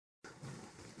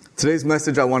Today's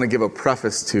message I want to give a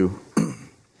preface to.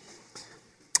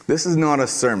 This is not a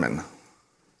sermon.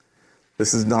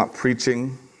 This is not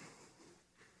preaching.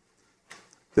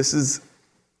 This is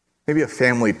maybe a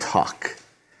family talk.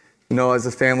 You know, as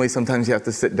a family, sometimes you have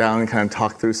to sit down and kind of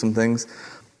talk through some things.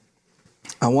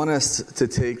 I want us to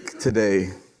take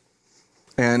today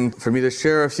and for me to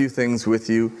share a few things with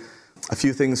you, a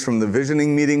few things from the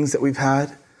visioning meetings that we've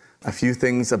had, a few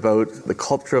things about the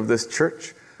culture of this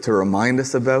church to remind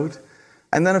us about,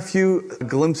 and then a few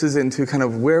glimpses into kind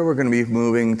of where we're going to be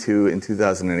moving to in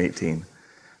 2018.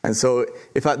 And so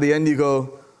if at the end you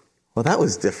go, well, that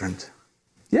was different.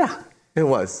 Yeah, it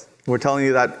was. We're telling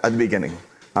you that at the beginning.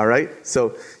 All right?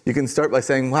 So you can start by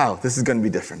saying, wow, this is going to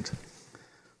be different.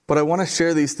 But I want to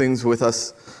share these things with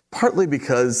us partly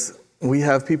because we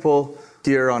have people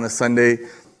here on a Sunday.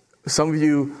 Some of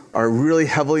you are really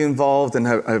heavily involved and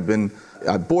have been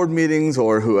at board meetings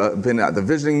or who have been at the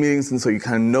visioning meetings, and so you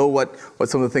kind of know what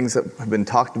some of the things that have been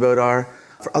talked about are.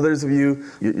 For others of you,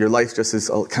 your life just is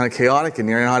kind of chaotic and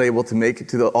you're not able to make it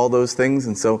to all those things,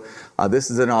 and so this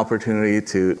is an opportunity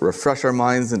to refresh our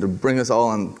minds and to bring us all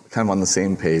on kind of on the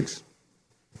same page.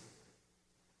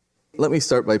 Let me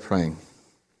start by praying.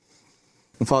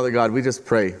 And Father God, we just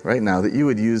pray right now that you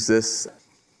would use this.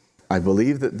 I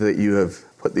believe that you have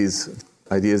put these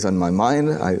ideas on my mind.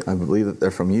 I believe that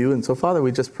they're from you. And so, Father,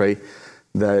 we just pray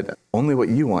that only what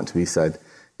you want to be said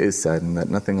is said and that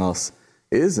nothing else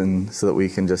is, and so that we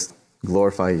can just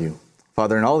glorify you.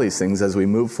 Father, in all these things, as we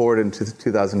move forward into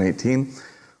 2018,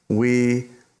 we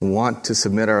want to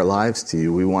submit our lives to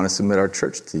you. We want to submit our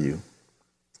church to you.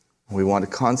 We want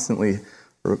to constantly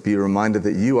be reminded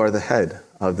that you are the head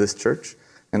of this church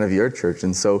and of your church.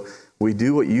 And so we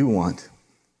do what you want.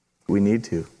 We need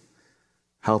to.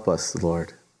 Help us,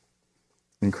 Lord.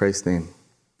 In Christ's name,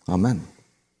 amen.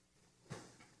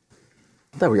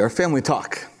 There we are, family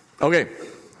talk. Okay,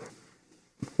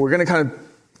 we're going to kind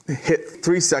of hit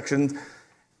 3 sections,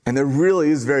 and there really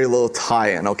is very little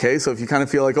tie-in, okay? So if you kind of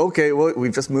feel like, okay, well,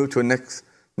 we've just moved to a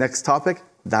next topic,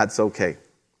 that's okay.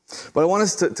 But I want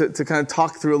us to kind of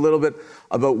talk through a little bit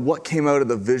about what came out of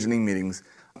the visioning meetings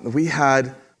we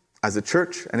had as a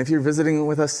church. And if you're visiting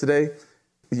with us today,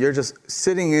 you're just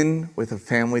sitting in with a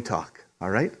family talk, all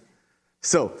right?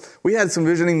 So we had some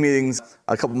visioning meetings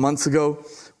a couple months ago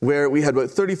where we had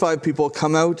about 35 people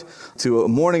come out to a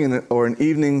morning or an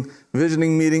evening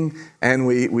visioning meeting, and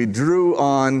we drew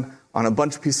on a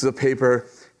bunch of pieces of paper,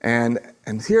 and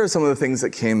here are some of the things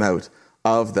that came out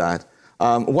of that.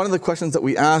 One of the questions that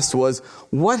we asked was,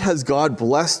 what has God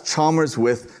blessed Chalmers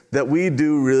with that we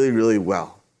do really, really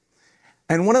well?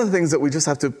 And one of the things that we just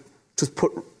have to just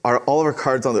put all of our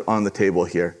cards on the table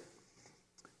here.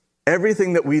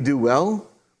 Everything that we do well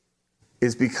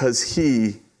is because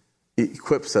he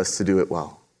equips us to do it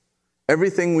well.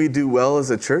 Everything we do well as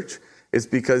a church is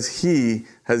because he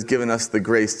has given us the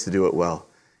grace to do it well.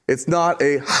 It's not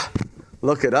a,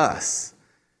 look at us.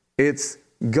 It's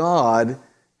God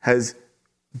has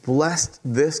blessed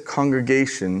this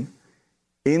congregation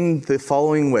in the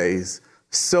following ways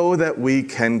so that we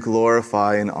can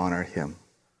glorify and honor him.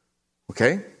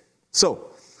 Okay? So,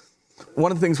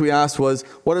 one of the things we asked was,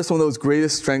 what are some of those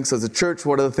greatest strengths as a church?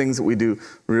 What are the things that we do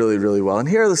really, really well? And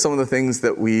here are some of the things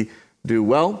that we do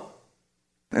well,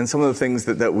 and some of the things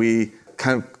that we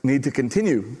kind of need to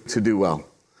continue to do well.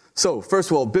 So,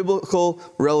 first of all, biblical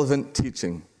relevant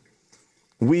teaching.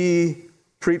 We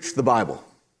preach the Bible.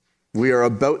 We are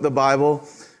about the Bible.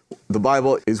 The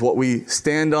Bible is what we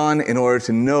stand on in order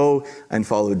to know and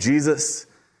follow Jesus,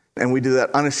 and we do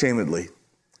that unashamedly.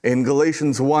 In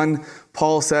Galatians 1,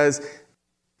 Paul says,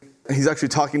 he's actually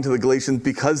talking to the Galatians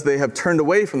because they have turned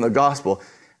away from the gospel.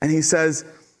 And he says,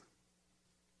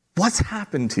 what's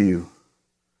happened to you?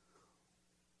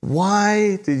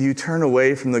 Why did you turn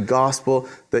away from the gospel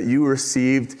that you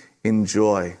received in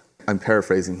joy? I'm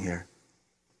paraphrasing here.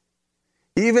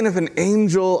 Even if an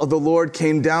angel of the Lord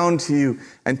came down to you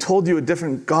and told you a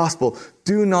different gospel,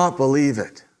 do not believe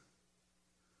it.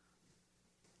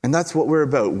 And that's what we're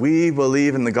about. We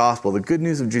believe in the gospel, the good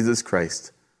news of Jesus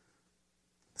Christ.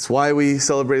 It's why we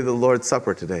celebrated the Lord's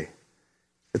Supper today.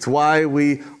 It's why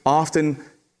we often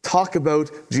talk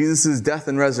about Jesus' death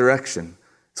and resurrection.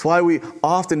 It's why we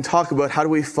often talk about how do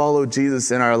we follow Jesus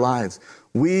in our lives.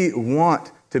 We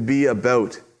want to be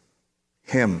about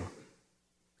him.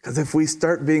 Because if we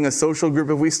start being a social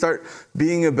group, if we start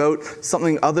being about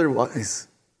something otherwise,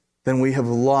 then we have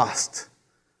lost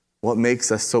what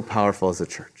makes us so powerful as a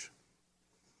church.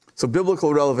 So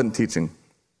biblical relevant teaching.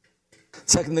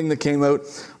 Second thing that came out,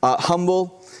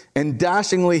 humble and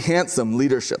dashingly handsome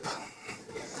leadership.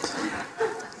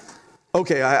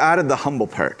 Okay, I added the humble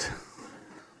part.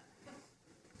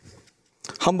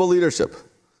 Humble leadership.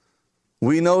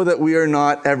 We know that we are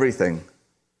not everything.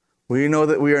 We know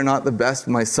that we are not the best.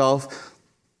 Myself,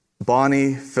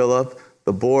 Bonnie, Philip,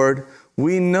 the board.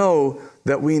 We know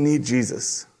that we need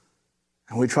Jesus.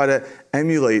 And we try to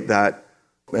emulate that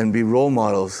and be role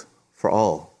models for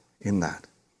all in that.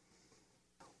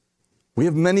 We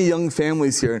have many young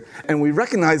families here, and we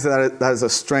recognize that as a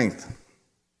strength.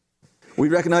 We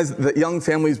recognize that young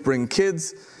families bring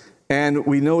kids, and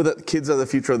we know that kids are the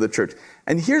future of the church.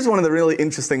 And here's one of the really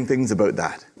interesting things about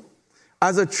that.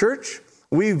 As a church,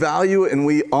 we value and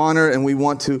we honor and we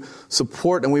want to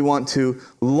support and we want to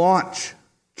launch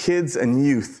kids and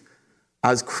youth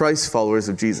as Christ followers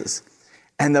of Jesus.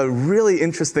 And the really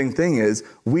interesting thing is,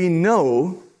 we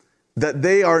know that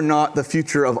they are not the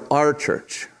future of our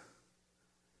church.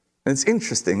 And it's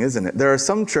interesting, isn't it? There are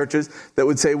some churches that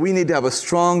would say we need to have a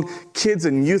strong kids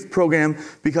and youth program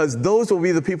because those will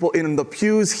be the people in the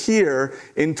pews here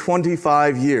in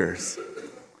 25 years.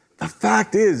 The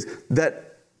fact is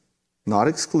that, not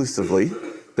exclusively,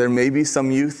 there may be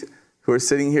some youth who are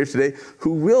sitting here today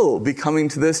who will be coming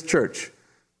to this church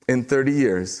in 30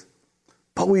 years.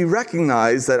 But we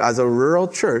recognize that as a rural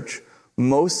church,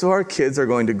 most of our kids are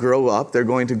going to grow up. They're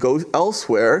going to go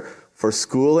elsewhere for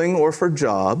schooling or for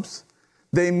jobs.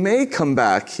 They may come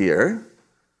back here,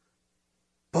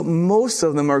 but most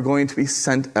of them are going to be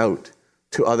sent out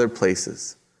to other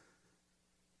places.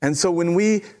 And so when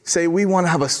we say we want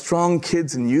to have a strong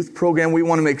kids and youth program, we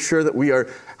want to make sure that we are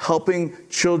helping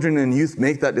children and youth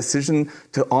make that decision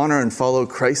to honor and follow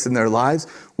Christ in their lives.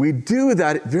 We do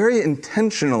that very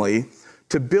intentionally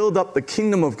to build up the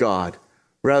kingdom of God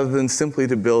rather than simply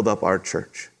to build up our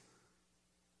church.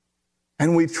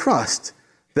 And we trust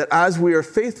that as we are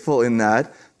faithful in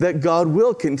that God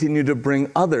will continue to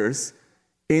bring others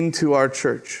into our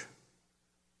church.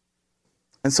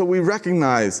 And so we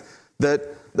recognize that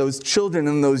those children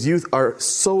and those youth are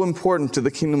so important to the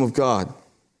kingdom of God.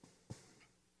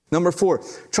 Number 4,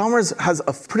 Chalmers has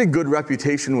a pretty good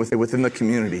reputation within the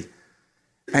community.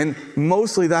 And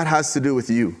mostly that has to do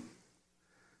with you.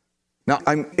 Now,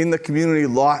 I'm in the community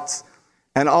lots,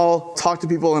 and I'll talk to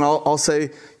people and I'll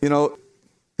say,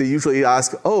 they usually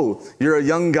ask, oh, you're a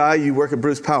young guy, you work at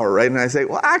Bruce Power, right? And I say,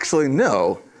 well, actually,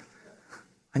 no.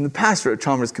 I'm the pastor at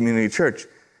Chalmers Community Church.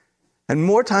 And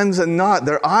more times than not,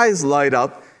 their eyes light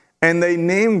up and they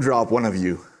name drop one of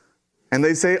you. And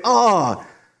they say, oh,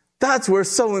 that's where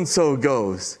so-and-so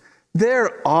goes.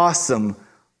 They're awesome.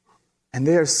 And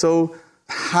they are so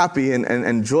happy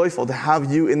and joyful to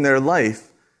have you in their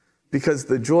life because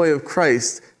the joy of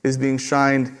Christ is being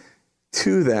shined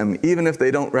to them, even if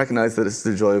they don't recognize that it's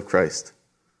the joy of Christ.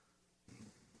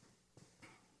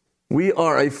 We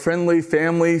are a friendly,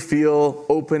 family, feel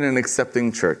open and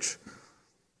accepting church.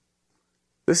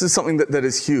 This is something that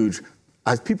is huge.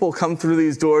 As people come through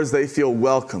these doors, they feel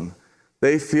welcome.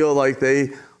 They feel like they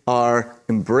are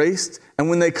embraced. And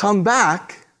when they come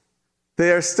back,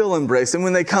 they are still embraced. And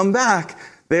when they come back,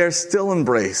 they are still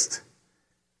embraced.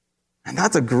 And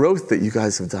that's a growth that you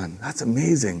guys have done. That's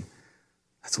amazing.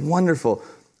 That's wonderful.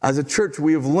 As a church,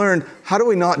 we have learned, how do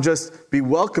we not just be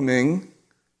welcoming,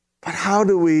 but how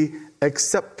do we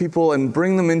accept people and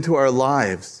bring them into our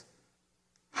lives?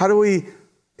 How do we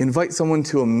invite someone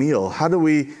to a meal? How do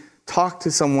we talk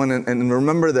to someone and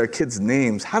remember their kids'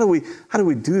 names? How do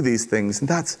we do these things? And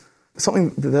that's something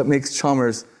that makes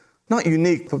Chalmers not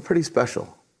unique, but pretty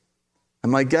special.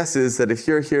 And my guess is that if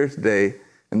you're here today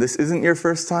and this isn't your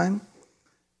first time,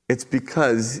 it's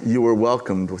because you were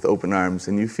welcomed with open arms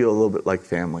and you feel a little bit like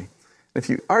family. And if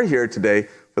you are here today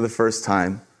for the first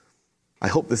time, I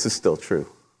hope this is still true.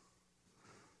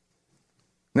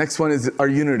 Next one is our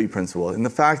unity principle, and the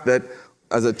fact that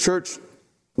as a church,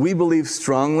 we believe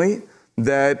strongly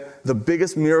that the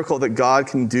biggest miracle that God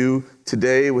can do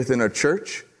today within our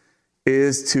church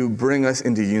is to bring us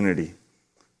into unity.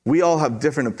 We all have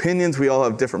different opinions, we all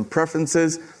have different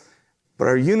preferences, but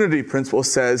our unity principle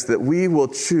says that we will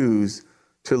choose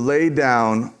to lay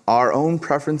down our own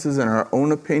preferences and our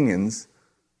own opinions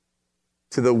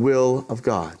to the will of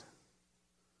God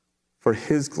for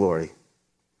His glory.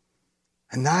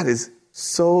 And that is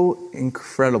so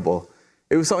incredible.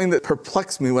 It was something that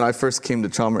perplexed me when I first came to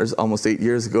Chalmers almost 8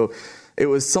 years ago. It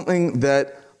was something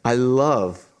that I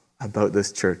love about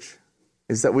this church,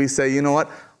 is that we say, you know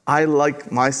what? I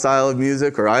like my style of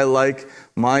music, or I like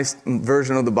my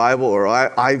version of the Bible, or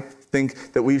I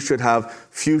think that we should have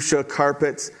fuchsia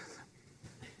carpets.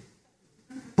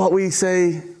 But we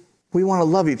say we want to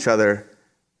love each other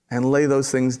and lay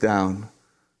those things down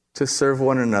to serve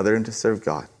one another and to serve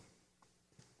God.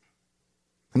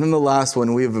 And then the last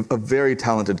one, we have a very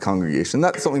talented congregation.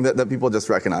 That's something that people just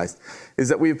recognize, is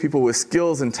that we have people with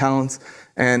skills and talents,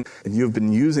 and you've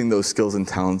been using those skills and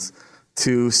talents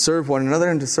to serve one another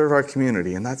and to serve our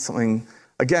community. And that's something,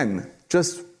 again,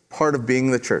 just part of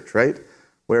being the church, right?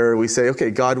 Where we say,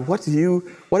 okay, God, what have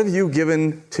you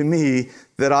given to me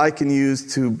that I can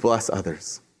use to bless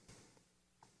others?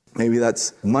 Maybe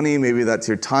that's money, maybe that's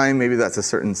your time, maybe that's a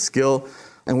certain skill.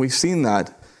 And we've seen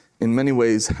that in many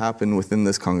ways happen within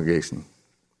this congregation.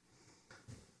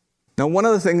 Now, one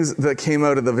of the things that came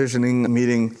out of the visioning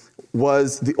meeting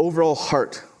was the overall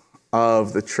heart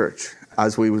of the church.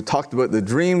 As we talked about the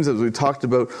dreams, as we talked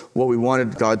about what we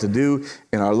wanted God to do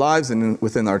in our lives and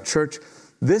within our church,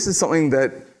 this is something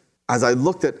that, as I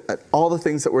looked at all the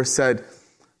things that were said,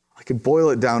 I could boil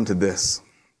it down to this.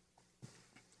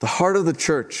 The heart of the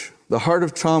church, the heart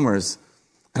of Chalmers,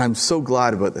 and I'm so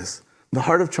glad about this, the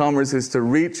heart of Chalmers is to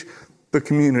reach the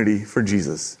community for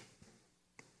Jesus.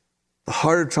 The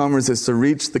heart of Chalmers is to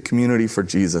reach the community for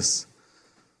Jesus.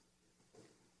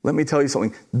 Let me tell you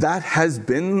something. That has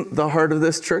been the heart of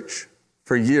this church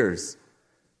for years.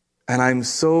 And I'm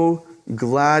so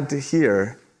glad to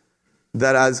hear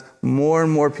that as more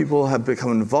and more people have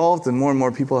become involved and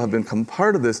more people have become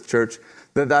part of this church,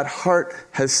 that heart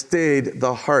has stayed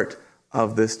the heart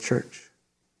of this church.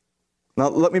 Now,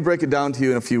 let me break it down to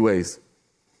you in a few ways.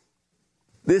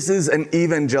 This is an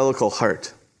evangelical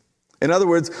heart. In other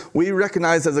words, we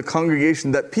recognize as a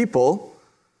congregation that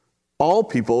all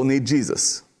people need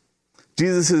Jesus.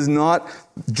 Jesus is not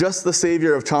just the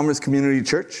Savior of Chalmers Community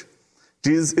Church.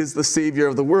 Jesus is the Savior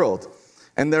of the world.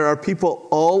 And there are people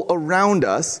all around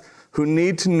us who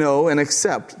need to know and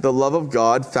accept the love of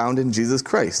God found in Jesus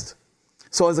Christ.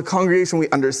 So as a congregation, we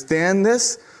understand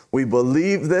this, we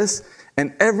believe this,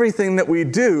 and everything that we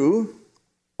do,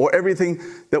 or everything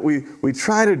that we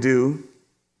try to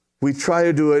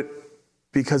do it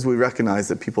because we recognize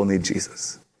that people need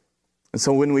Jesus. And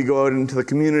so when we go out into the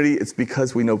community, it's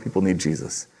because we know people need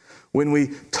Jesus. When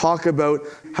we talk about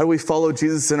how do we follow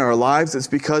Jesus in our lives, it's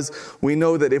because we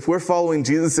know that if we're following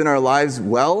Jesus in our lives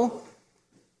well,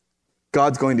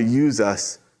 God's going to use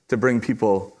us to bring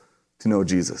people to know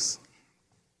Jesus.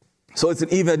 So it's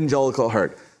an evangelical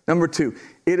heart. Number 2,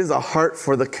 it is a heart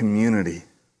for the community.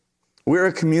 We're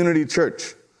a community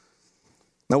church.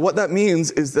 Now what that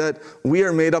means is that we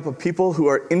are made up of people who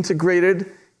are integrated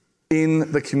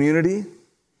in the community.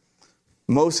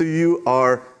 Most of you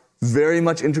are very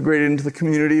much integrated into the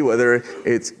community, whether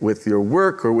it's with your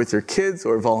work or with your kids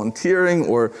or volunteering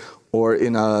or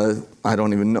in I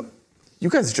don't even know. You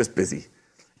guys are just busy.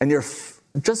 And you're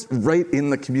just right in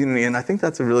the community, and I think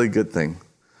that's a really good thing.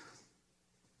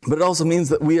 But it also means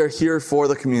that we are here for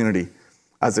the community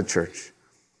as a church.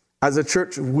 As a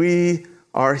church, we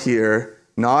are here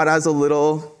not as a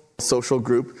little social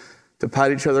group to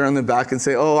pat each other on the back and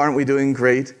say, oh, aren't we doing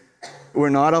great? We're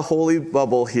not a holy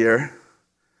bubble here.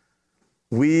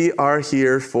 We are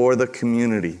here for the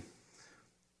community.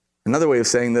 Another way of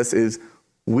saying this is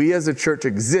we as a church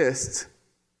exist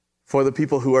for the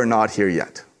people who are not here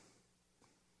yet.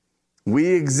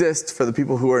 We exist for the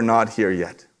people who are not here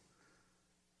yet.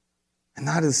 And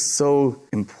that is so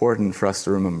important for us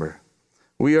to remember.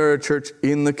 We are a church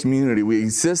in the community. We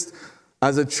exist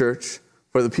as a church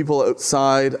for the people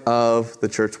outside of the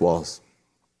church walls.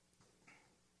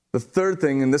 The third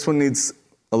thing, and this one needs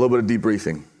a little bit of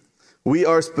debriefing. We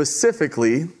are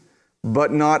specifically,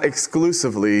 but not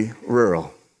exclusively,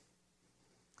 rural.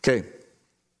 Okay,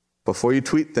 before you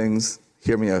tweet things,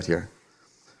 hear me out here.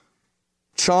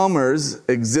 Chalmers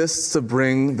exists to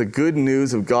bring the good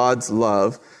news of God's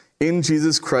love in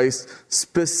Jesus Christ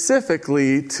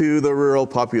specifically to the rural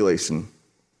population.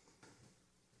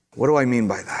 What do I mean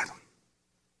by that?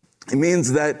 It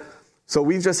means that, so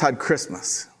we've just had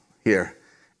Christmas here,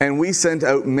 and we sent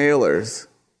out mailers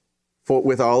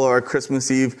with all our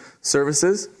Christmas Eve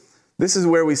services. This is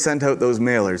where we sent out those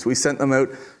mailers. We sent them out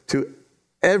to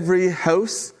every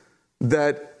house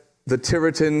that the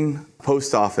Tiverton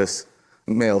post office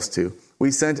mails to. We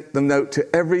sent them out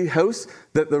to every house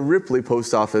that the Ripley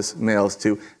post office mails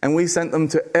to. And we sent them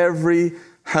to every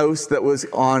house that was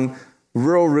on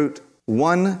rural route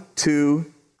 1,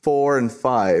 2, 4, and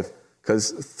 5.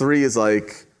 Because 3 is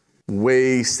like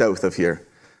way south of here,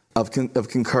 of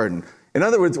Kincardine. In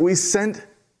other words, we sent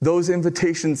those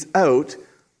invitations out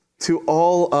to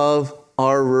all of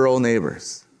our rural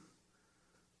neighbors.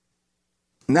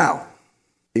 Now,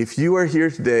 if you are here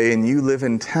today and you live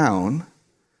in town,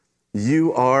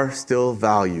 you are still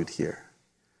valued here.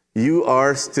 You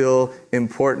are still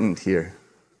important here.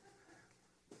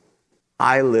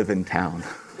 I live in town.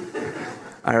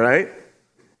 All right?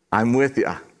 I'm with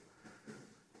you.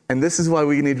 And this is why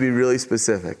we need to be really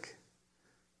specific.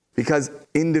 Because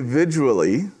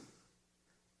individually,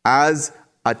 as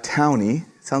a townie,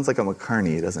 sounds like I'm a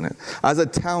carny, doesn't it? As a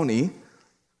townie,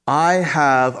 I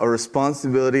have a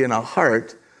responsibility and a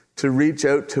heart to reach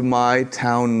out to my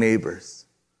town neighbors.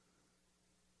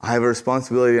 I have a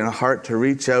responsibility and a heart to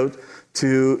reach out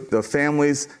to the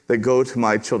families that go to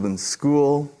my children's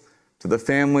school, to the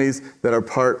families that are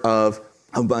part of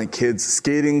my kids'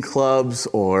 skating clubs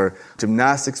or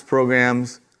gymnastics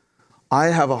programs. I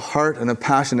have a heart and a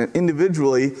passion, and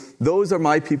individually, those are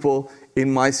my people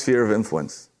in my sphere of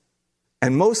influence.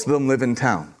 And most of them live in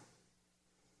town.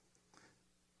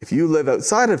 If you live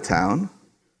outside of town,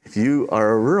 if you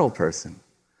are a rural person,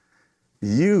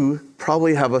 you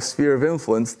probably have a sphere of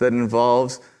influence that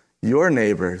involves your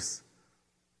neighbors,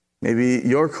 maybe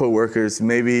your coworkers,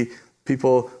 maybe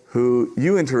people who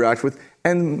you interact with,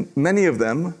 and many of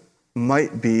them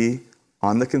might be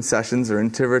on the concessions or in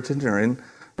Tiverton or in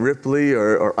Ripley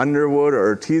or Underwood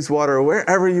or Teeswater or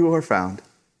wherever you are found.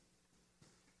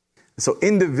 So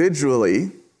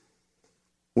individually,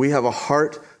 we have a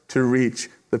heart to reach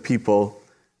the people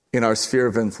in our sphere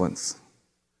of influence.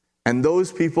 And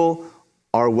those people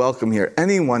are welcome here.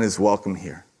 Anyone is welcome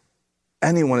here.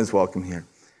 Anyone is welcome here.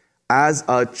 As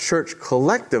a church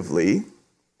collectively,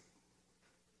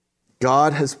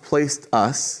 God has placed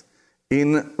us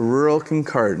in rural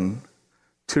Kincardine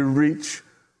to reach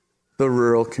the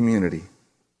rural community.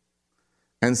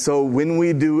 And so when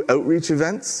we do outreach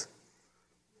events,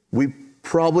 we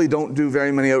probably don't do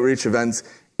very many outreach events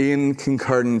in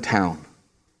Kincardine town.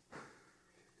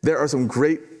 There are some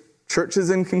great churches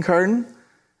in Kincardine,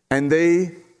 and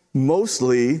they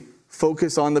mostly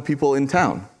focus on the people in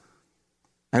town.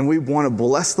 And we want to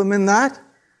bless them in that.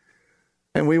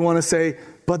 And we want to say,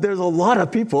 but there's a lot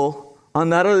of people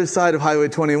on that other side of Highway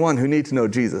 21 who need to know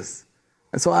Jesus.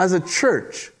 And so as a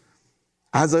church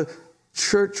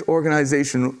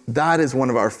organization, that is one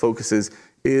of our focuses,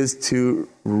 is to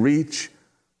reach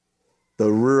the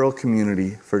rural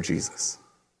community for Jesus.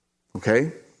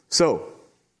 Okay? So,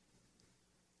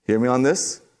 hear me on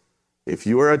this. If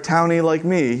you are a townie like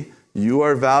me, you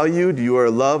are valued, you are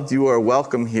loved, you are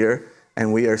welcome here,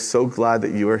 and we are so glad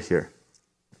that you are here.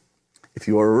 If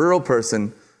you are a rural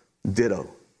person, ditto.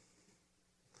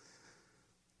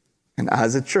 And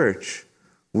as a church,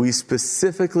 we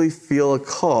specifically feel a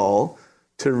call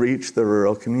to reach the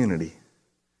rural community.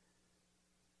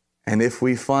 And if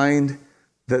we find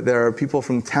that there are people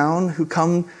from town who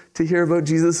come to hear about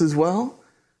Jesus as well,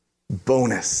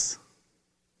 bonus.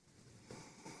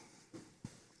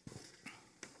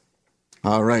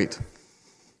 All right.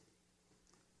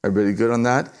 Everybody good on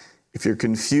that? If you're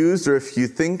confused or if you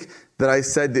think that I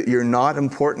said that you're not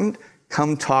important,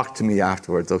 come talk to me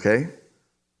afterwards, okay?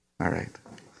 All right.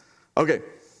 Okay.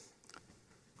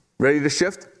 Ready to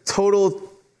shift? Total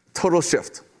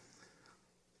shift.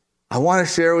 I want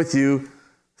to share with you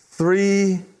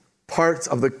 3 parts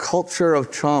of the culture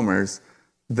of Chalmers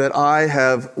that I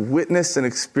have witnessed and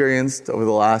experienced over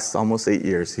the last almost 8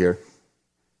 years here.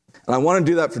 And I want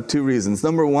to do that for 2 reasons.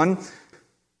 Number 1,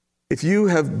 if you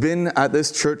have been at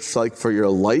this church like for your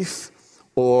life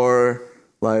or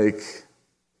like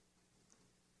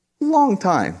a long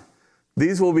time,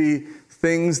 these will be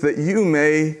things that you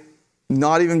may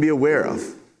not even be aware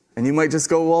of. And you might just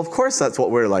go, well, of course that's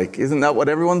what we're like. Isn't that what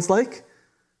everyone's like?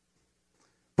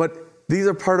 But these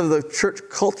are part of the church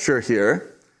culture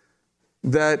here,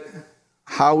 that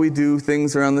how we do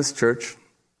things around this church.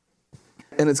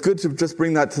 And it's good to just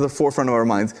bring that to the forefront of our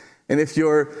minds. And if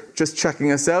you're just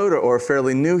checking us out or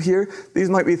fairly new here, these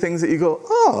might be things that you go,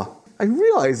 oh, I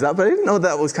realized that, but I didn't know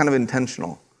that was kind of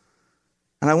intentional.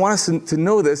 And I want us to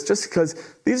know this just because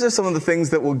these are some of the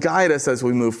things that will guide us as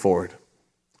we move forward.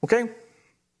 Okay?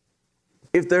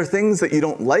 If there are things that you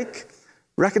don't like,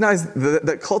 recognize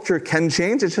that culture can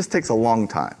change. It just takes a long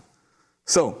time.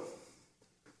 So,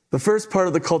 the first part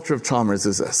of the culture of Chalmers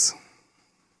is this.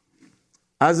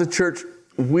 As a church,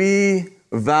 we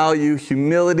value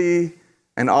humility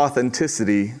and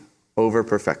authenticity over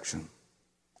perfection.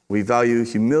 We value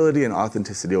humility and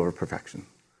authenticity over perfection.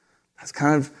 That's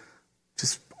kind of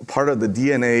just part of the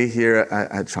DNA here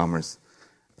at Chalmers.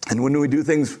 And when we do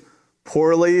things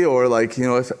poorly, or like, you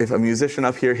know, if a musician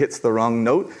up here hits the wrong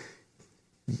note,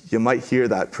 you might hear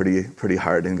that pretty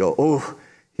hard and go, oh,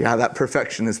 yeah, that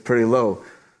perfection is pretty low.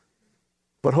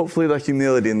 But hopefully the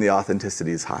humility and the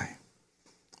authenticity is high.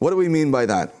 What do we mean by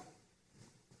that?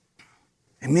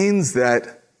 It means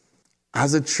that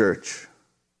as a church,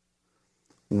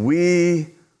 we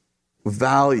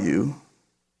value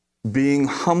being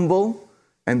humble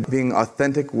and being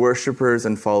authentic worshipers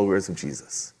and followers of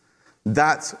Jesus.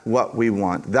 That's what we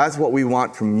want. That's what we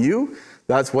want from you.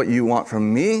 That's what you want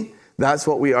from me. That's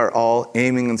what we are all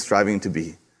aiming and striving to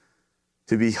be.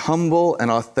 To be humble and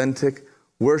authentic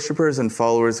worshipers and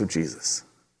followers of Jesus.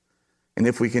 And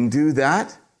if we can do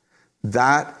that,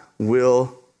 that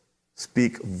will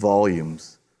speak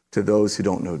volumes to those who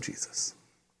don't know Jesus.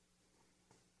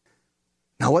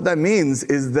 Now, what that means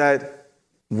is that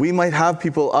we might have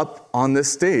people up on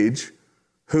this stage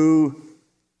who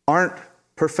aren't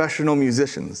professional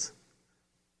musicians.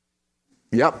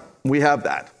 Yep, we have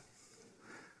that.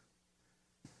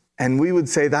 And we would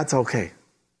say, that's okay.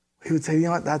 We would say, you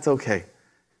know what, that's okay.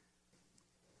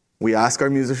 We ask our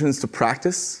musicians to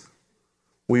practice.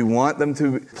 We want them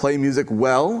to play music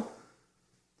well.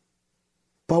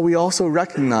 But we also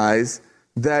recognize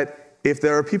that if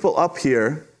there are people up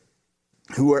here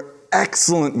who are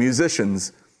excellent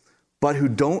musicians, but who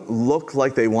don't look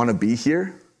like they want to be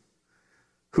here,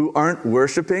 who aren't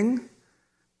worshiping,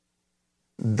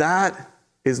 that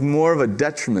is more of a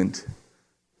detriment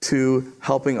to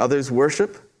helping others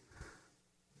worship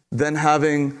than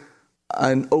having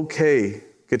an okay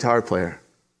guitar player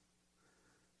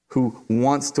who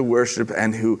wants to worship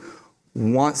and who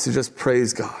wants to just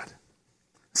praise God.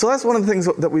 So that's one of the things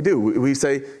that we do. We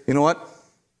say, you know what?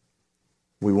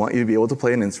 We want you to be able to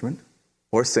play an instrument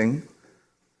or sing,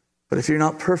 but if you're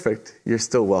not perfect, you're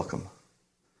still welcome.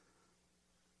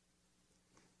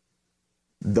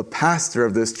 The pastor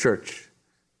of this church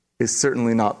is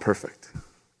certainly not perfect.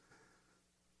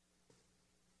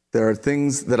 There are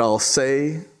things that I'll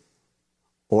say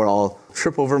or I'll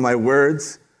trip over my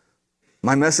words.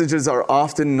 My messages are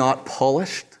often not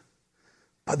polished,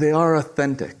 but they are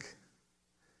authentic.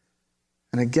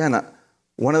 And again,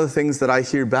 one of the things that I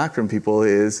hear back from people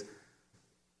is,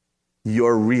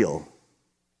 you're real.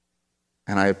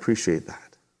 And I appreciate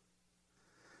that.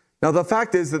 Now, the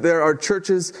fact is that there are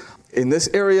churches in this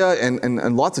area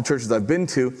and lots of churches I've been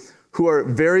to who are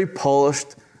very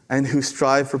polished and who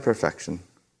strive for perfection.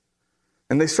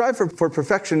 And they strive for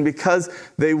perfection because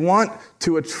they want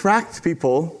to attract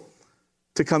people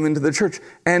to come into the church.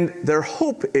 And their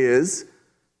hope is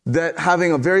that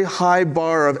having a very high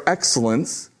bar of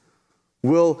excellence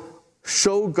will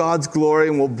show God's glory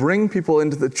and will bring people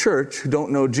into the church who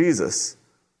don't know Jesus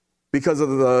because of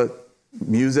the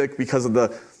music, because of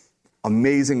the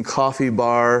amazing coffee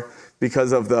bar,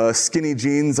 because of the skinny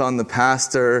jeans on the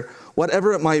pastor,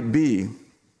 whatever it might be.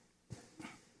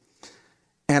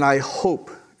 And I hope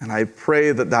and I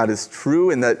pray that that is true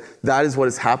and that that is what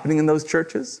is happening in those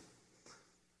churches.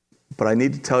 But I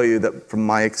need to tell you that from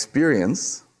my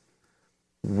experience,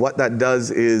 what that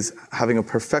does is having a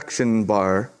perfection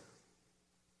bar,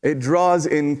 it draws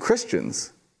in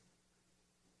Christians.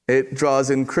 It draws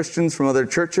in Christians from other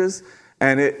churches,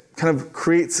 and it kind of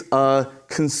creates a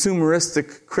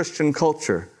consumeristic Christian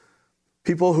culture.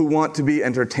 People who want to be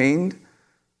entertained,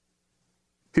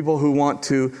 people who want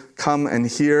to come and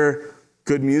hear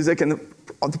good music. And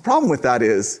the problem with that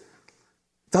is,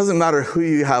 it doesn't matter who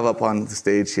you have up on the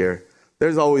stage here,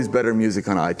 there's always better music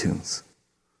on iTunes.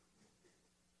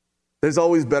 There's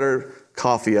always better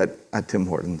coffee at Tim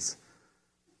Hortons.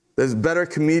 There's better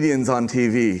comedians on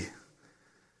TV.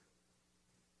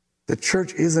 The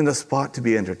church isn't a spot to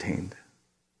be entertained.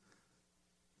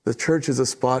 The church is a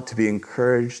spot to be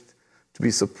encouraged, to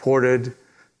be supported,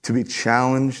 to be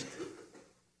challenged,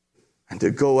 and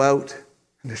to go out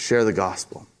and to share the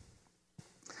gospel.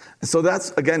 And so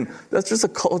that's just a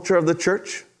culture of the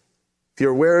church. If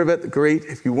you're aware of it, great.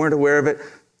 If you weren't aware of it,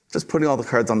 just putting all the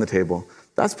cards on the table.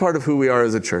 That's part of who we are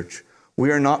as a church.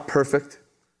 We are not perfect.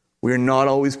 We are not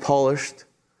always polished.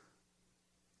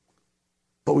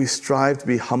 But we strive to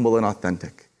be humble and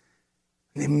authentic.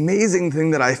 And the amazing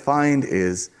thing that I find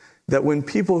is that when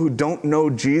people who don't know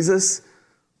Jesus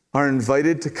are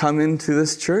invited to come into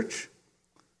this church,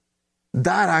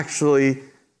 that actually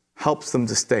helps them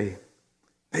to stay.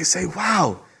 They say,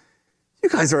 wow, you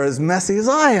guys are as messy as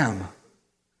I am.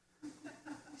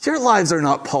 Your lives are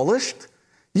not polished.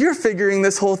 You're figuring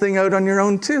this whole thing out on your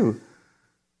own too.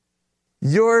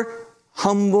 You're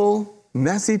humble,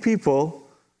 messy people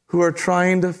who are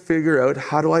trying to figure out,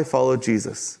 how do I follow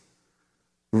Jesus?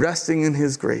 Resting in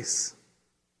his grace.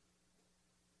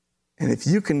 And if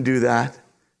you can do that,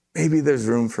 maybe there's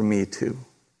room for me too.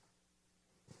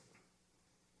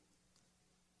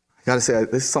 I got to say,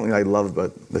 this is something I love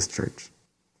about this church.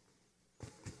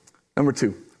 Number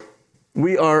 2,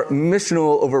 we are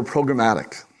missional over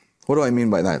programmatic. What do I mean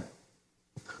by that?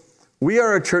 We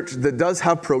are a church that does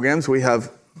have programs. We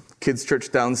have kids'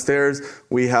 church downstairs.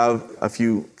 We have a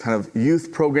few kind of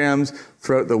youth programs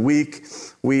throughout the week.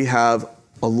 We have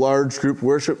a large group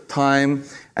worship time.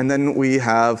 And then we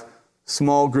have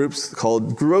small groups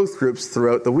called growth groups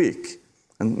throughout the week.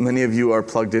 And many of you are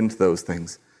plugged into those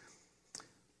things.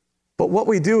 But what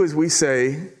we do is we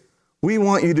say, we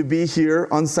want you to be here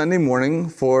on Sunday morning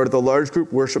for the large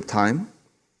group worship time.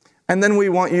 And then we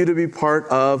want you to be part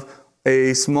of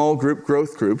a small group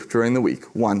growth group during the week,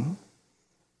 one.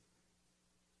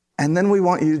 And then we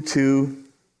want you to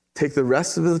take the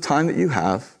rest of the time that you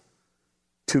have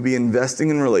to be investing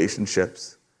in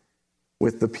relationships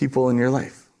with the people in your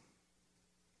life.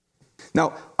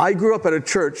 Now, I grew up at a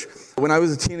church. When I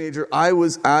was a teenager, I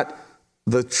was at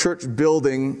the church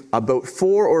building about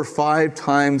 4 or 5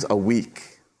 times a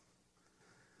week.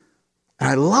 And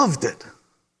I loved it.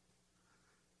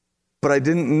 But I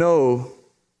didn't know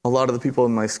a lot of the people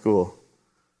in my school.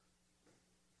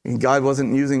 And God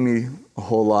wasn't using me a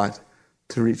whole lot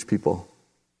to reach people.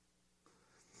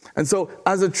 And so,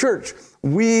 as a church,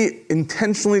 we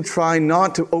intentionally try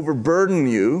not to overburden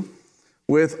you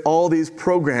with all these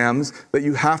programs that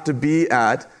you have to be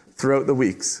at throughout the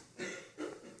weeks.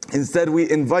 Instead, we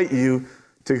invite you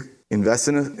to invest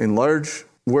in large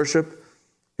worship,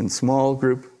 in small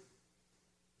group,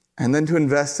 and then to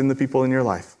invest in the people in your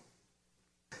life.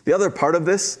 The other part of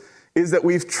this is that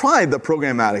we've tried the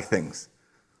programmatic things.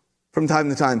 From time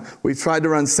to time, we've tried to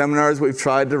run seminars, we've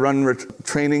tried to run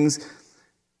trainings,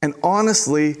 and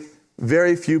honestly,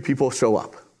 very few people show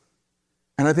up.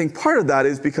 And I think part of that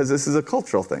is because this is a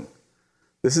cultural thing.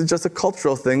 This is just a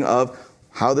cultural thing of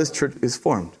how this church is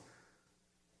formed.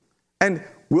 And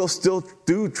we'll still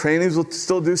do trainings, we'll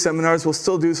still do seminars, we'll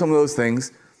still do some of those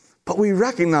things, but we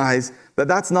recognize that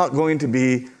that's not going to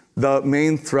be the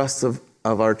main thrust of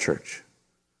our church.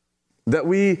 That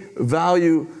we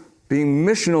value being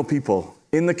missional people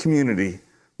in the community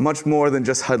much more than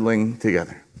just huddling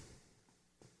together.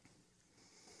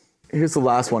 Here's the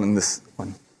last one in this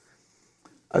one.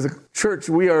 As a church,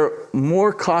 we are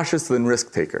more cautious than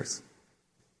risk takers.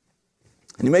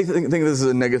 And you may think this is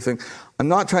a negative thing. I'm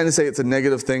not trying to say it's a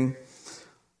negative thing.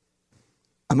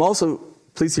 I'm also,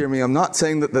 please hear me, I'm not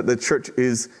saying that the church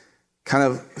is kind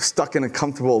of stuck in a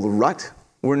comfortable rut.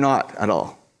 We're not at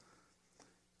all.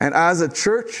 And as a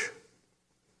church,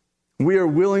 we are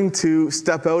willing to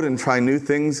step out and try new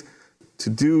things, to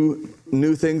do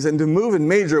new things, and to move in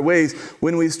major ways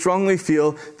when we strongly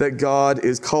feel that God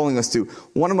is calling us to.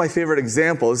 One of my favorite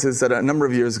examples is that a number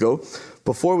of years ago,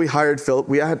 before we hired Philip,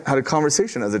 we had a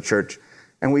conversation as a church,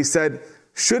 and we said,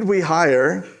 should we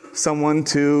hire someone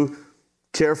to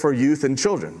care for youth and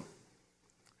children?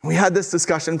 We had this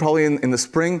discussion probably in the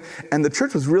spring, and the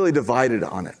church was really divided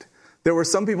on it. There were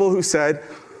some people who said,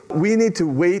 we need to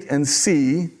wait and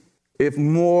see if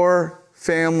more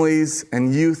families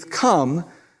and youth come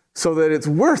so that it's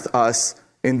worth us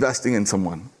investing in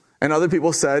someone. And other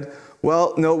people said,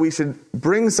 well, no, we should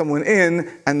bring someone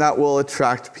in, and that will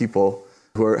attract people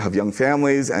who have young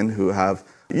families and who have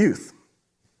youth.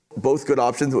 Both good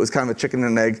options. It was kind of a chicken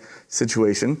and egg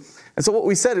situation. And so what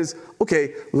we said is,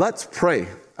 okay, let's pray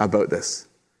about this.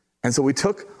 And so we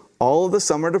took all of the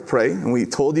summer to pray, and we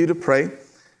told you to pray.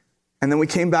 And then we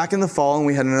came back in the fall, and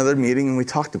we had another meeting, and we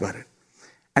talked about it.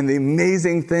 And the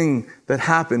amazing thing that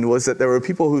happened was that there were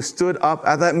people who stood up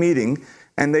at that meeting,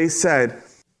 and they said,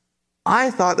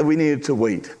 I thought that we needed to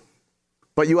wait.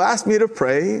 But you asked me to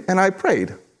pray, and I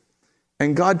prayed.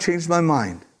 And God changed my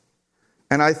mind.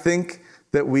 And I think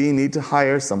that we need to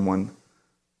hire someone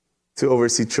to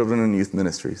oversee children and youth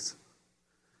ministries.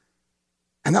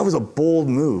 And that was a bold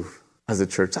move as a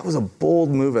church. That was a bold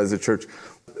move as a church.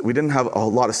 We didn't have a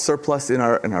lot of surplus in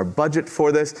our budget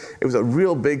for this. It was a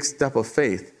real big step of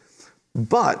faith.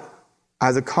 But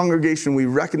as a congregation, we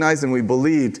recognized and we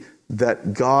believed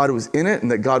that God was in it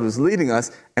and that God was leading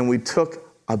us, and we took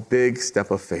a big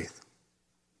step of faith.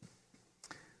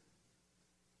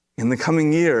 In the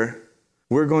coming year,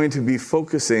 we're going to be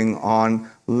focusing on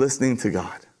listening to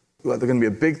God. There's going to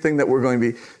be a big thing that we're going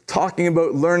to be talking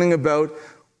about, learning about,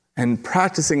 and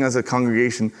practicing as a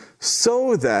congregation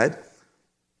so that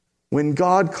when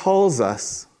God calls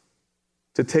us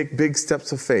to take big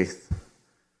steps of faith,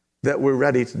 that we're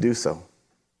ready to do so.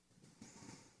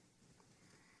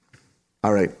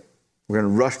 All right, we're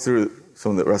going to rush through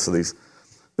some of the rest of these.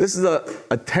 This is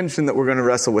a tension that we're going to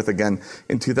wrestle with again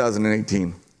in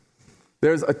 2018.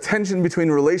 There's a tension between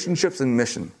relationships and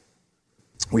mission.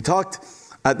 We talked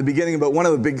at the beginning about one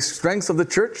of the big strengths of the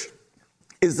church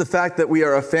is the fact that we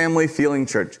are a family-feeling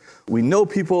church. We know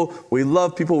people, we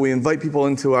love people, we invite people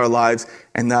into our lives,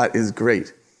 and that is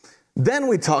great. Then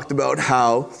we talked about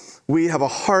how we have a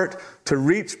heart to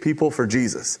reach people for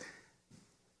Jesus.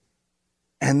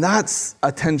 And that's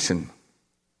a tension.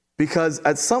 Because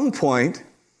at some point,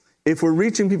 if we're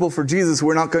reaching people for Jesus,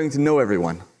 we're not going to know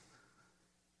everyone.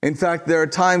 In fact, there are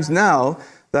times now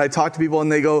that I talk to people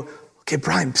and they go, okay,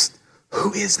 Brian,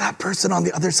 who is that person on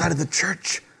the other side of the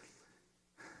church?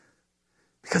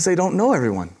 Because they don't know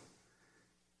everyone.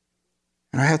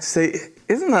 And I have to say,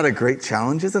 isn't that a great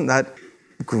challenge? Isn't that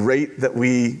great that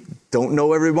we don't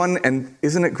know everyone? And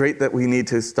isn't it great that we need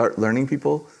to start learning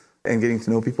people and getting to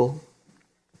know people?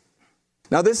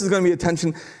 Now, this is going to be a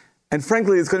tension, and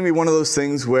frankly, it's going to be one of those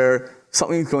things where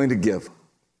something's going to give.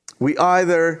 We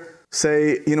either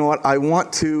say, you know what, I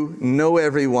want to know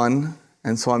everyone,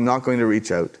 and so I'm not going to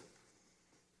reach out.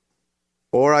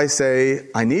 Or I say,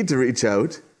 I need to reach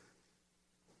out,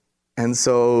 and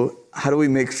so how do we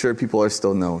make sure people are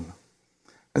still known?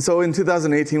 And so in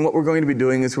 2018, what we're going to be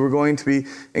doing is we're going to be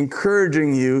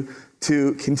encouraging you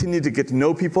to continue to get to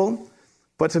know people,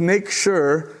 but to make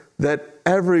sure that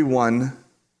everyone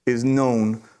is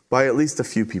known by at least a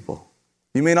few people.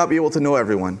 You may not be able to know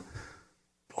everyone,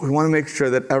 but we want to make sure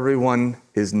that everyone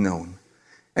is known.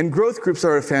 And growth groups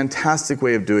are a fantastic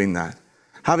way of doing that.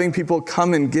 Having people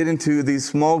come and get into these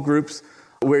small groups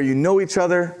where you know each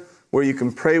other, where you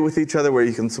can pray with each other, where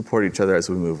you can support each other as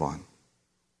we move on.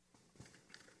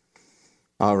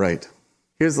 All right,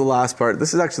 here's the last part.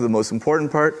 This is actually the most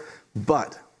important part,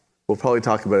 but we'll probably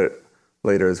talk about it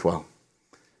later as well.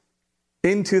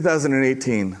 In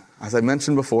 2018, as I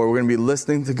mentioned before, we're going to be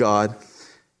listening to God,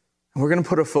 and we're going to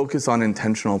put a focus on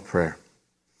intentional prayer.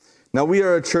 Now, we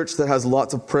are a church that has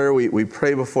lots of prayer. We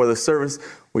pray before the service.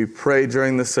 We pray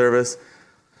during the service.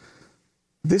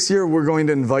 This year, we're going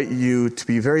to invite you to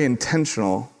be very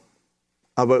intentional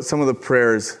about some of the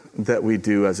prayers that we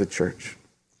do as a church.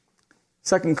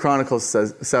 2 Chronicles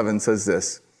 7 says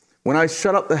this, "When I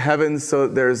shut up the heavens so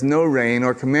that there is no rain,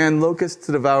 or command locusts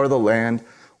to devour the land,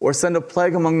 or send a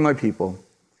plague among my people,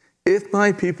 if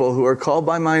my people who are called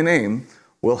by my name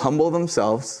will humble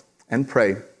themselves and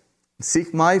pray,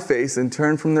 seek my face and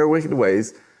turn from their wicked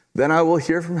ways, then I will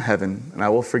hear from heaven, and I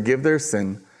will forgive their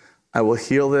sin. I will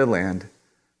heal their land.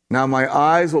 Now my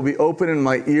eyes will be open and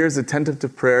my ears attentive to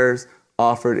prayers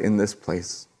offered in this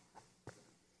place."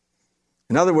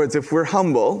 In other words, if we're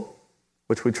humble,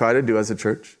 which we try to do as a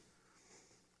church,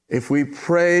 if we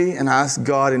pray and ask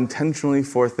God intentionally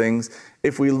for things,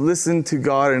 if we listen to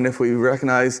God and if we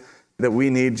recognize that we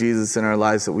need Jesus in our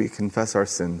lives, that we confess our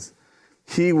sins,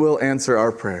 He will answer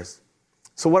our prayers.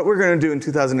 So what we're going to do in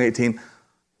 2018,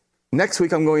 next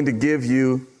week I'm going to give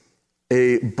you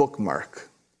a bookmark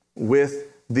with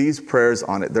these prayers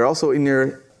on it. They're also in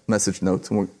your message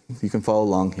notes, and you can follow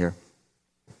along here.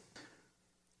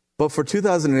 But for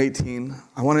 2018,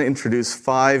 I want to introduce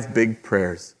 5 big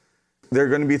prayers. They're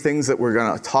going to be things that we're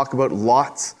going to talk about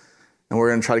lots, and we're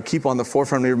going to try to keep on the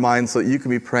forefront of your mind so that you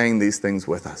can be praying these things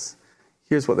with us.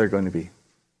 Here's what they're going to be.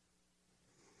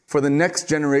 For the next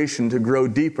generation to grow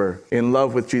deeper in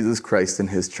love with Jesus Christ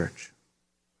and His church.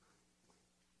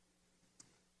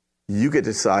 You get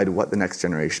to decide what the next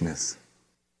generation is.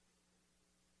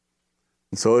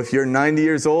 And so if you're 90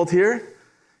 years old here,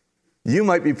 you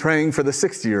might be praying for the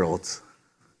 60-year-olds.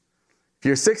 If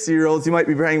you're 60-year-olds, you might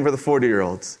be praying for the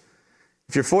 40-year-olds.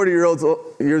 If you're 40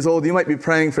 years old, you might be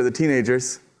praying for the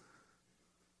teenagers.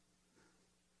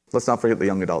 Let's not forget the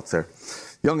young adults there.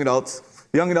 Young adults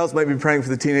might be praying for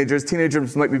the teenagers.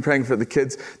 Teenagers might be praying for the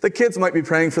kids. The kids might be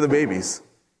praying for the babies.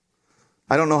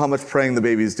 I don't know how much praying the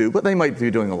babies do, but they might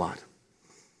be doing a lot.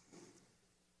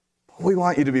 We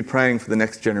want you to be praying for the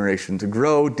next generation to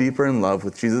grow deeper in love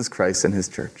with Jesus Christ and His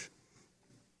church.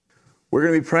 We're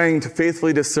going to be praying to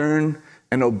faithfully discern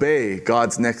and obey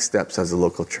God's next steps as a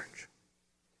local church.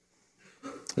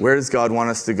 Where does God want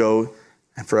us to go,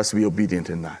 and for us to be obedient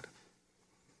in that?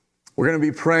 We're going to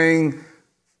be praying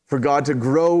for God to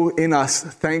grow in us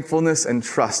thankfulness and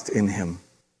trust in Him.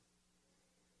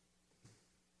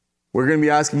 We're going to be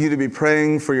asking you to be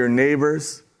praying for your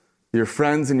neighbors, your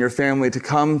friends, and your family to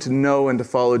come to know and to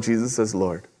follow Jesus as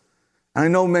Lord. And I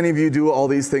know many of you do all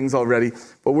these things already,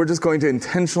 but we're just going to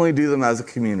intentionally do them as a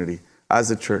community,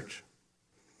 as a church.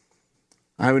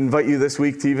 I would invite you this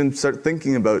week to even start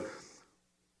thinking about,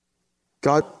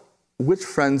 God, which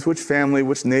friends, which family,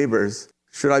 which neighbors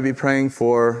should I be praying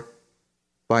for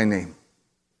by name?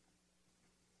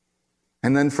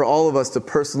 And then for all of us to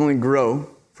personally grow,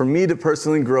 for me to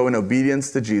personally grow in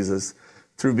obedience to Jesus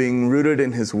through being rooted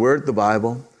in His Word, the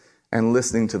Bible, and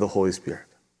listening to the Holy Spirit.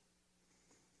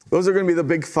 Those are going to be the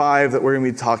big 5 that we're going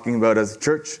to be talking about as a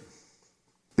church.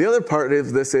 The other part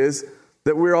of this is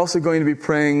that we're also going to be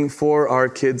praying for our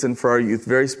kids and for our youth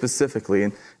very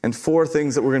specifically, and 4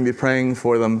 things that we're going to be praying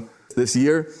for them this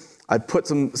year. I put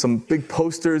some big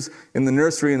posters in the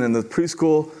nursery and in the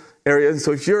preschool area.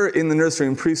 So if you're in the nursery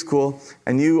and preschool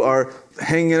and you are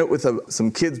hanging out with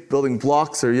some kids building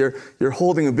blocks, or you're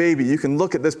holding a baby, you can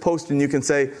look at this poster and you can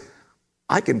say,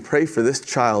 I can pray for this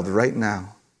child right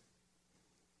now.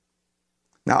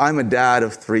 Now, I'm a dad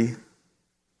of 3,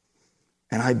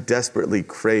 and I desperately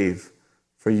crave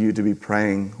for you to be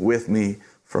praying with me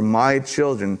for my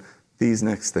children these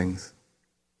next things.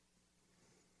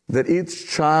 That each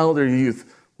child or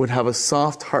youth would have a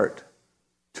soft heart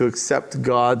to accept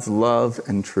God's love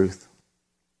and truth.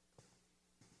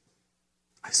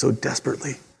 I so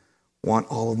desperately want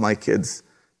all of my kids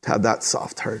to have that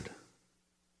soft heart.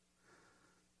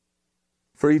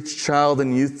 For each child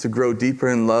and youth to grow deeper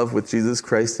in love with Jesus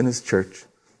Christ and his church,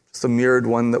 just a mirrored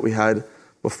one that we had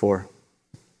before.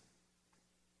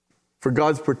 For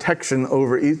God's protection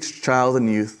over each child and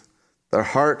youth, their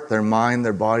heart, their mind,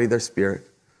 their body, their spirit.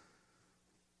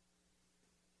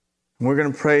 And we're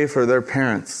going to pray for their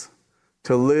parents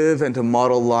to live and to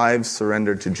model lives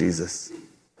surrendered to Jesus.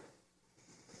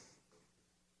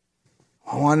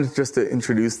 I wanted just to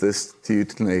introduce this to you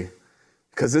today,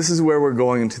 because this is where we're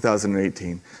going in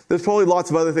 2018. There's probably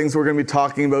lots of other things we're going to be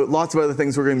talking about, lots of other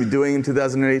things we're going to be doing in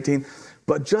 2018.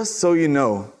 But just so you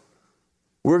know,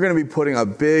 we're going to be putting a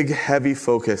big, heavy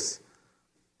focus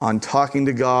on talking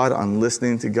to God, on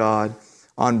listening to God,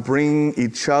 on bringing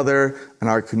each other and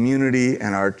our community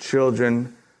and our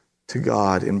children to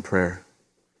God in prayer.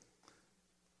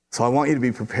 So I want you to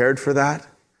be prepared for that.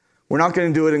 We're not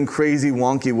going to do it in crazy,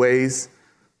 wonky ways.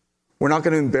 We're not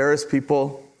going to embarrass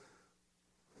people.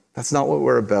 That's not what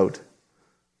we're about.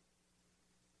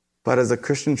 But as a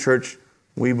Christian church,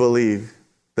 we believe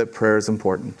that prayer is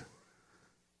important.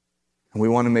 And we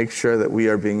want to make sure that we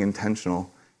are being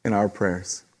intentional in our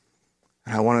prayers.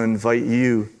 And I want to invite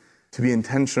you to be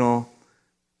intentional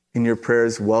in your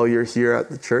prayers while you're here at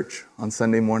the church on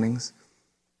Sunday mornings,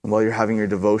 and while you're having your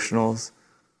devotionals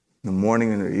in the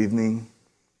morning and the evening.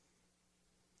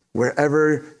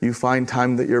 Wherever you find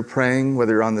time that you're praying,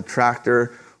 whether you're on the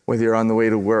tractor, whether you're on the way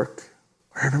to work,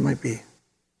 wherever it might be.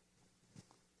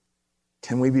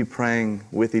 Can we be praying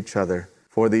with each other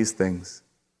for these things?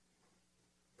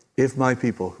 If my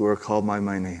people who are called by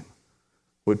my name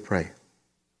would pray,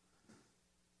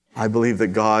 I believe that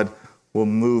God will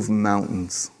move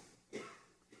mountains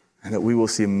and that we will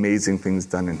see amazing things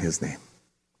done in his name.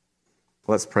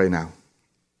 Let's pray now.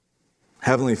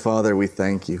 Heavenly Father, we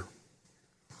thank you.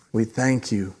 We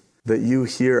thank you that you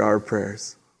hear our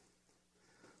prayers.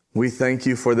 We thank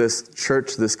you for this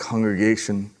church, this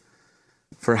congregation,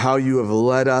 for how you have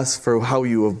led us, for how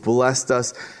you have blessed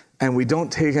us. And we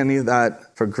don't take any of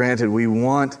that for granted. We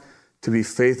want to be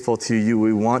faithful to you.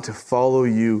 We want to follow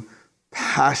you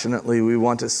passionately. We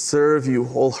want to serve you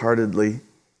wholeheartedly.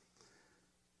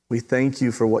 We thank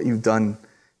you for what you've done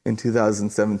in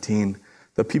 2017.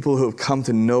 The people who have come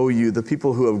to know you, the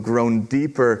people who have grown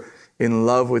deeper in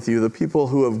love with you, the people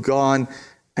who have gone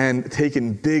and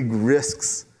taken big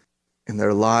risks in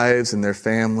their lives, in their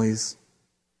families,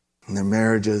 in their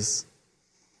marriages.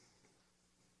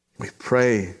 We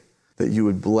pray that you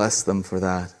would bless them for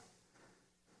that.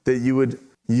 That you would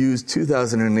use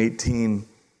 2018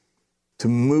 to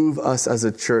move us as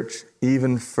a church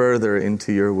even further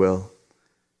into your will.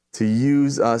 To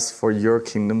use us for your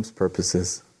kingdom's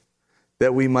purposes.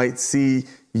 That we might see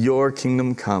your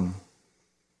kingdom come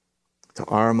to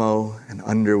Armo and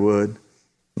Underwood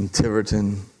and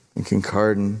Tiverton and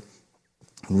Kincardine,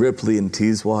 and Ripley and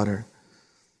Teeswater,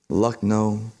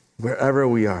 Lucknow, wherever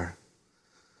we are.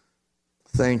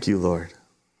 Thank you, Lord.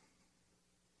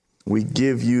 We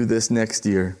give you this next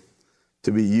year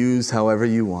to be used however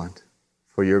you want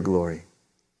for your glory.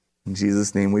 In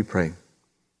Jesus' name we pray.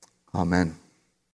 Amen.